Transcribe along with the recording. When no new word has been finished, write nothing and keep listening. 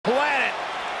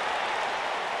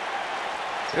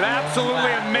It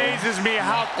absolutely amazes me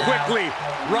how quickly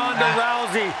Ronda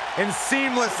Rousey and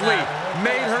seamlessly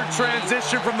made her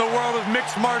transition from the world of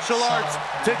mixed martial arts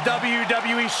to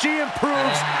WWE. She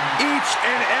improves each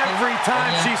and every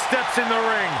time she steps in the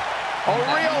ring. A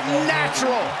real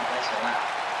natural.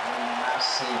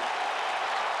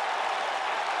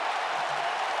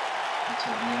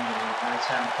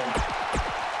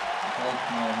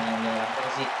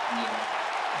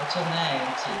 Trong này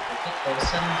chỉ có kết cấu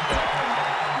sân thì đẹp hơn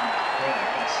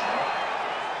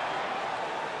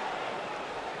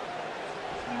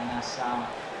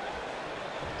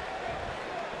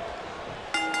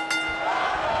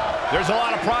There's a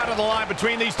lot of pride on the line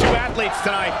between these two athletes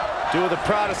tonight. Two of the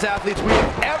proudest athletes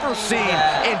we've ever seen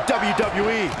in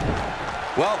WWE.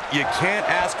 Well, you can't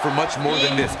ask for much more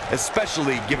than this,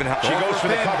 especially given how she goes for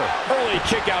the cover. Early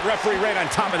kick out, referee right on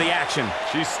top of the action.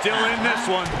 She's still in this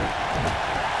one.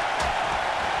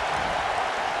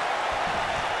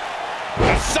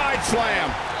 A side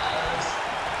slam.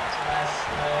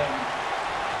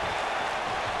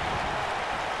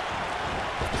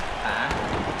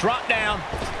 Drop down.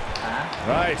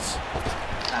 Nice.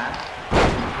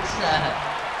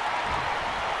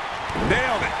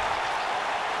 Nailed it.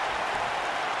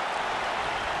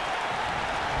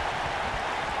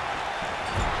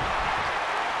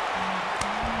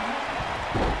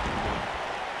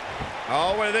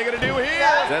 Oh, what are they going to do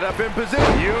here? Set up in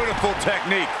position. Beautiful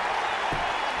technique.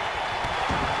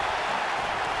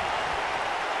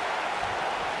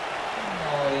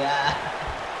 Oh, yeah.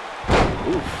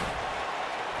 Oof.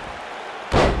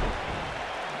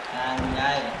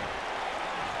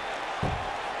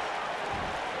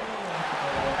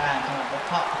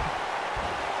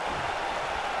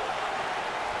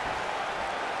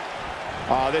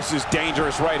 Oh, this is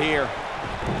dangerous right here.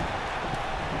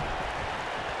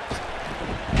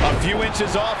 A few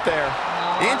inches off there.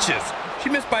 Inches? She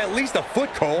missed by at least a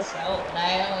foot, Cole.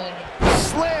 Slammed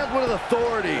with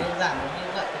authority.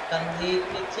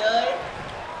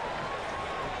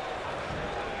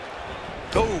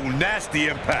 Oh, nasty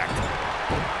impact.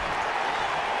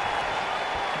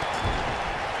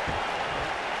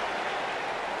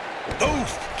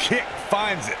 Oof, kick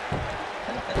finds it.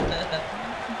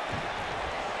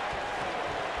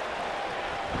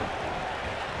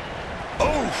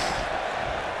 Oof.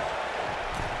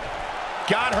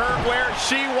 Got her where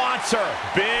she wants her.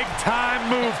 Big time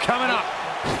move coming up.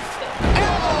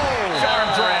 Oh!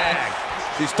 Arm drag.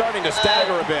 She's starting to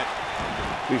stagger a bit.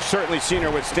 We've certainly seen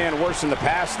her withstand worse in the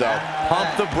past, though.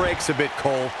 Pump the brakes a bit,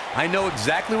 Cole. I know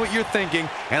exactly what you're thinking,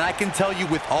 and I can tell you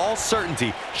with all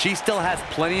certainty, she still has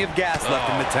plenty of gas left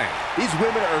in the tank. These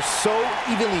women are so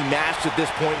evenly matched at this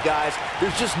point, guys.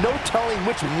 There's just no telling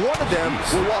which one of them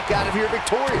will walk out of here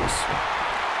victorious.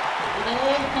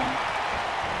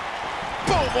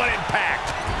 Boom, what impact!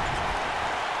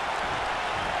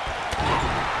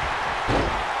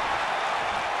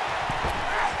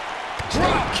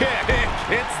 Drop kick!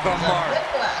 Hits the mark.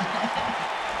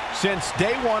 Since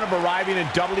day one of arriving in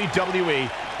WWE,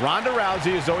 Ronda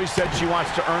Rousey has always said she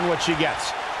wants to earn what she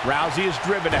gets. Rousey is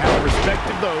driven to have the respect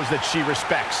of those that she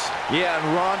respects. Yeah, and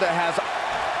Ronda has...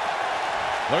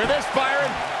 Look at this, Byron.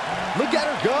 Look at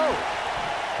her go.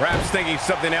 Perhaps thinking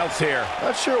something else here.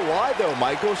 Not sure why, though,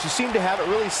 Michael. She seemed to have it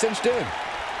really cinched in.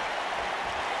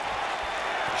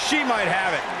 She might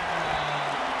have it.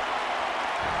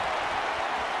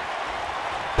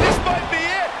 Might be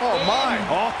it. Oh, my.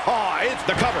 Oh, it's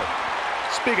the cover.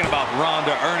 Speaking about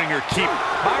Ronda earning her keep,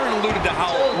 Byron alluded to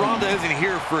how Ronda isn't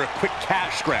here for a quick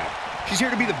cash grab. She's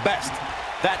here to be the best.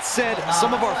 That said,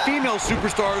 some of our female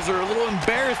superstars are a little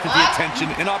embarrassed at the attention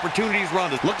and opportunities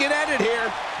Ronda's looking at it here.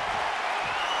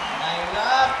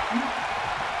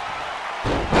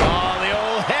 Oh, the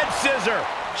old head scissor.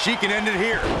 She can end it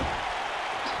here.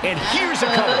 And here's a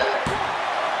cover.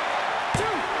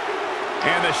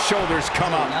 And the shoulders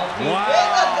come up.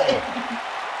 Wow.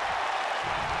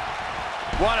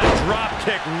 What a drop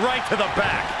kick right to the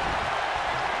back.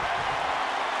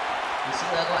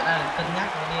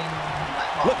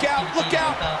 Look out, look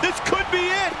out. This could be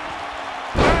it.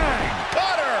 Bang,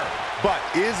 got her. But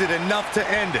is it enough to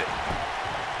end it?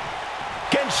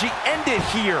 Can she end it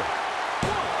here?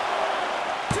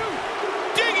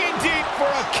 Digging deep for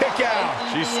a kick out.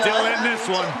 She's still in this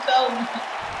one.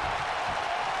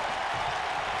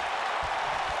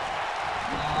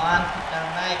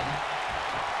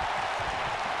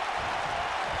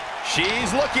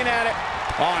 She's looking at it.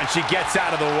 Oh, and she gets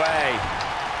out of the way.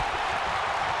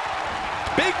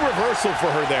 Big reversal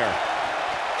for her there.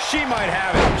 She might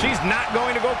have it. She's not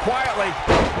going to go quietly.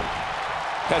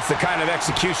 That's the kind of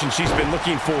execution she's been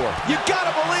looking for. You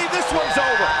gotta believe this one's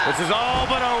over. This is all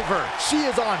but over. She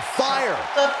is on fire.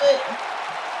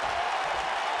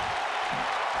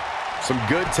 Some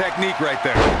good technique right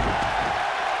there.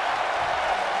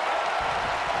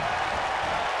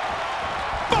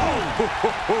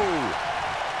 Boom!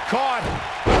 Caught.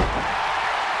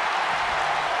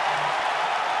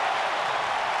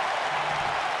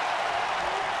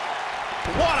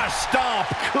 What a stomp.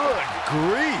 Good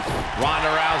grief. Ronda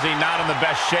Rousey not in the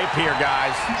best shape here,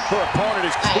 guys. Her opponent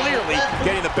is clearly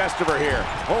getting the best of her here.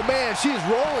 Oh, man, she's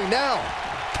rolling now.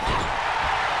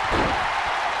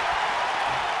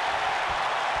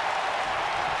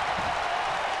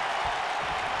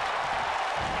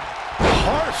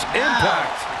 Harsh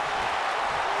impact.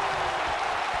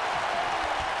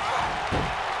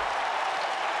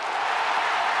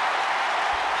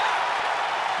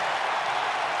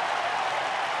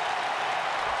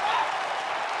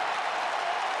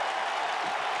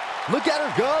 Look at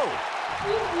her go.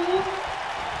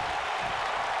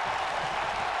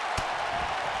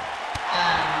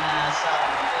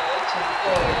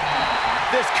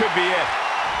 This could be it.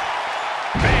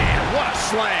 Man, what a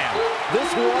slam.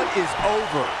 This one is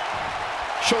over.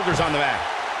 Shoulders on the mat.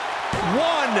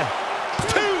 1,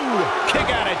 2. Kick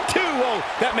out at 2. Oh,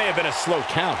 that may have been a slow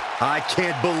count. I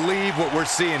can't believe what we're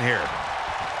seeing here.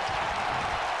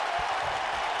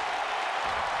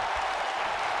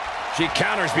 She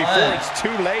counters before it's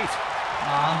too late.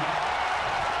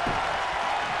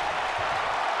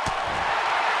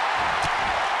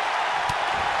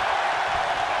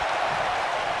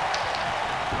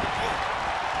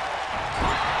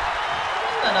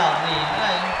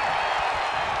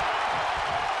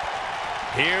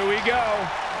 Here we go.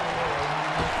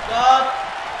 God.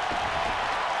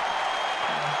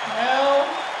 No.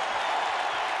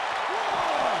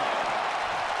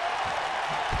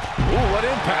 Ooh, what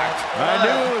impact. I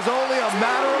knew it was only a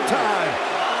matter of time.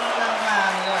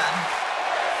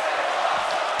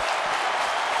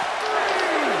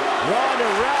 Ronda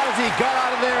Rousey got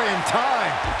out of there in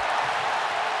time.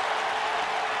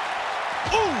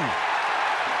 Ooh!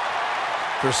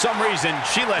 For some reason,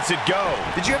 she lets it go.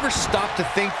 Did you ever stop to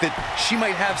think that she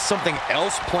might have something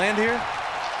else planned here?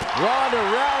 Ronda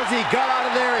Rousey got out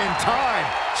of there in time.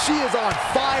 She is on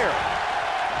fire.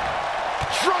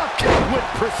 Drop kick with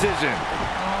precision.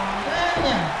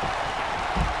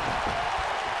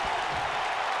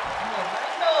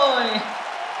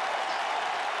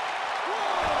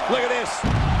 Look at this.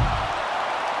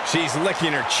 She's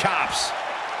licking her chops.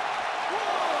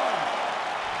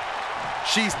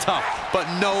 She's tough, but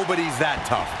nobody's that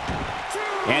tough.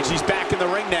 And she's back in the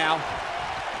ring now.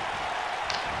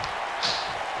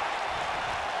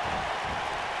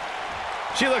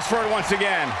 She looks for it once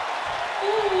again.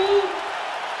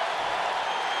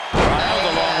 That was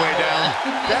a long way down.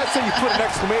 That's how you put an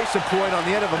exclamation point on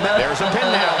the end of a match. There's a pin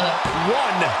now.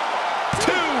 1,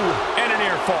 2, and an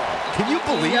ear fall. Can you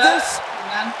believe this?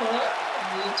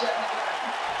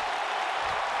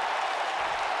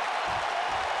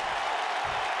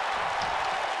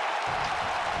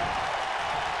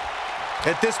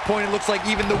 At this point, it looks like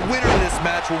even the winner of this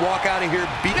match will walk out of here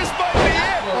beat. This might be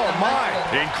it. Oh, my.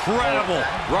 Incredible.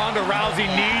 Ronda Rousey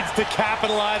needs to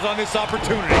capitalize on this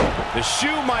opportunity. The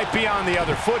shoe might be on the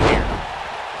other foot here.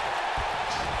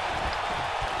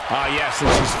 Ah, yes,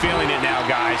 and she's feeling it now,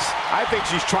 guys. I think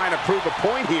she's trying to prove a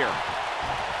point here.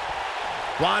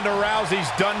 Ronda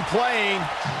Rousey's done playing.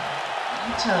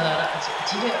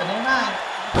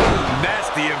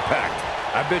 Nasty impact.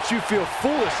 I bet you feel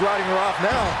foolish riding her off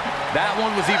now. That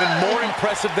one was even more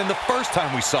impressive than the first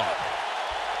time we saw it.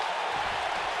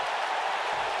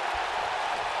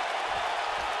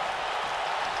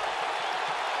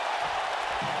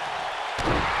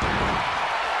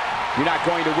 You're not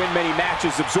going to win many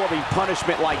matches absorbing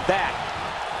punishment like that.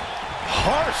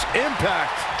 Harsh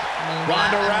impact.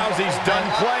 Ronda Rousey's done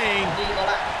playing.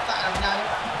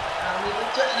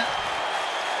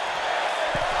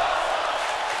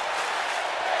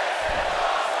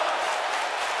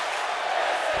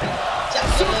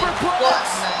 Superplex!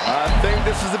 I think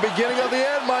this is the beginning of the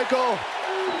end, Michael.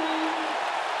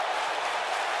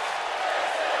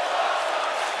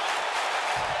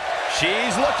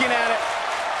 She's looking at it.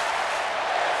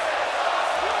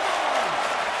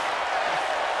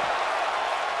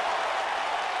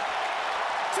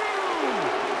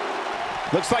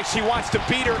 Looks like she wants to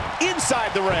beat her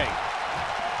inside the ring.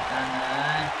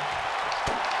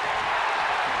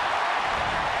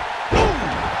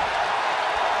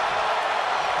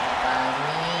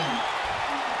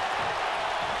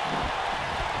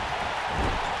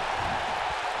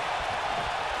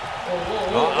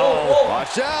 Uh-oh.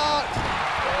 Watch out.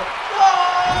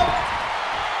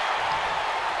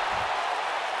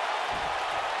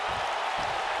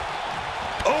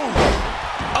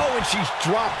 and she's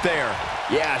dropped there.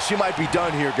 Yeah, she might be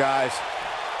done here, guys.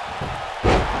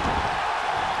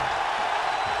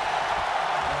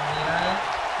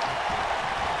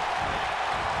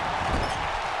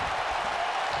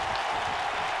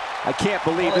 I can't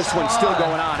believe this one's still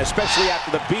going on, especially after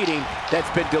the beating that's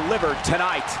been delivered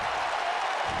tonight.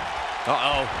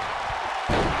 Uh-oh.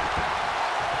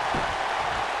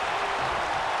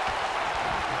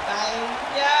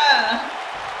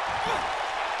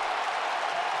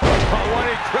 Oh, what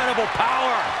incredible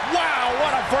power. Wow,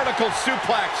 what a vertical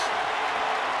suplex.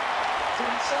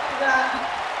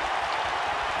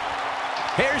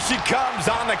 Here she comes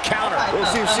on the counter. We'll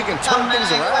see if she can turn things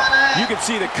around. You can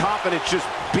see the confidence just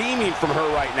beaming from her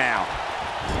right now.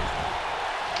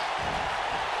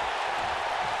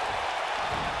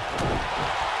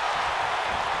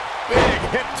 Big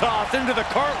hip toss into the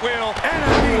cartwheel and a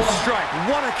knee strike.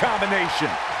 What a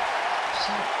combination.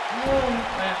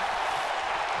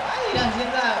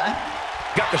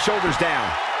 Got the shoulders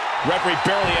down. Referee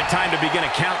barely had time to begin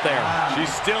a count there.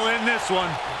 She's still in this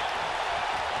one.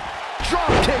 Drop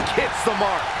kick hits the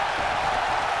mark.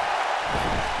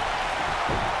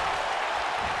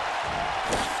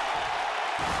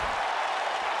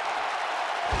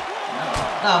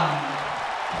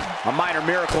 A minor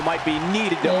miracle might be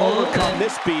needed to overcome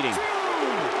this beating.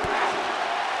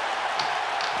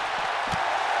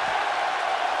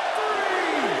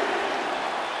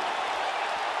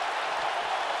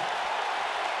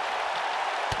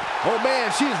 Oh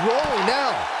man, she's rolling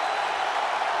now.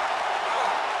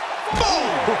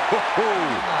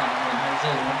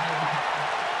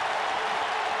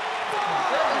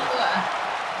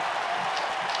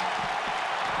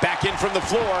 Back in from the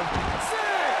floor.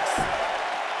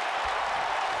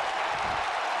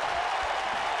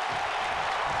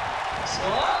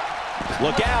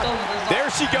 Look out. There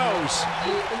she goes.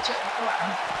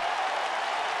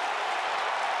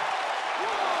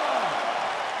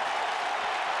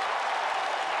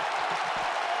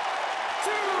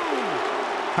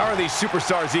 How are these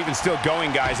superstars even still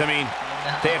going, guys? I mean,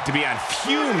 they have to be on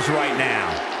fumes right now.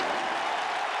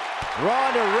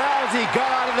 Ronda Rousey got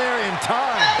out of there in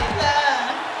time.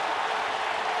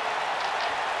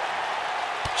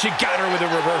 She got her with a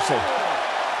reversal.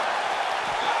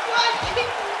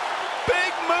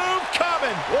 Big move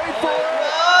coming. Wait for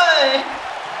it.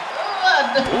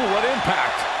 Ooh, what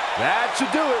impact. That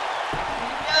should do it.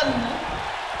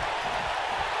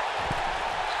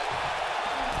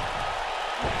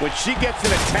 When she gets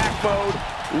in attack mode,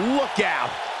 look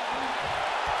out.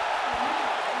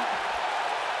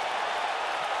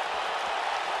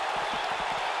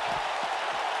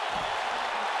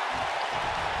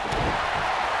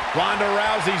 Ronda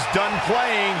Rousey's done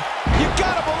playing. You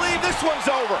gotta believe this one's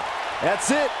over. That's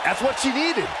it. That's what she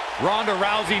needed. Ronda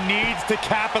Rousey needs to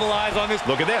capitalize on this.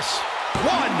 Look at this.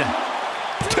 1,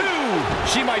 2.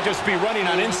 She might just be running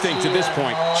on instinct at this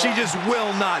point. She just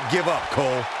will not give up,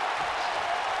 Cole.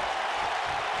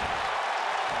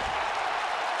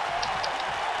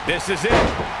 This is it.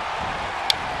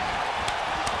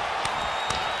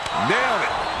 Nailed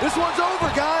it. This one's over,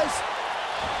 guys.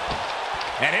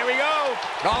 And here we go.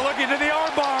 Oh, look into the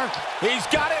armbar. He's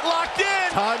got it locked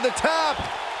in. Time to tap.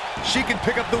 She can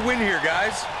pick up the win here,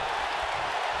 guys.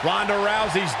 Ronda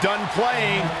Rousey's done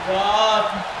playing.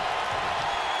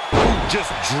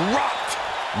 Just dropped.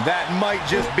 That might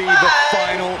just be the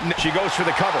final. She goes for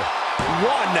the cover.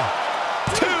 1,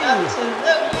 2,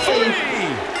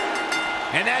 3.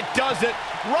 And that does it.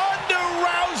 Ronda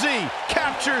Rousey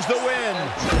captures the win.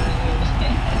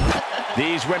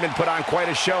 These women put on quite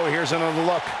a show. Here's another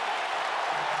look.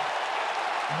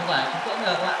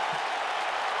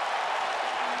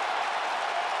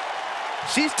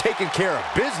 She's taking care of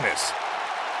business.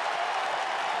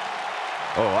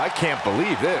 Oh, I can't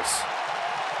believe this.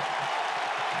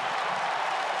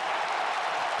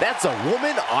 That's a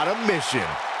woman on a mission.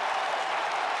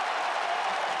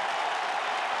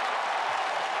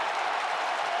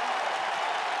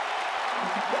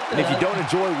 And if you don't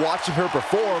enjoy watching her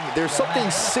perform, there's something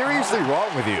seriously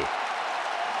wrong with you.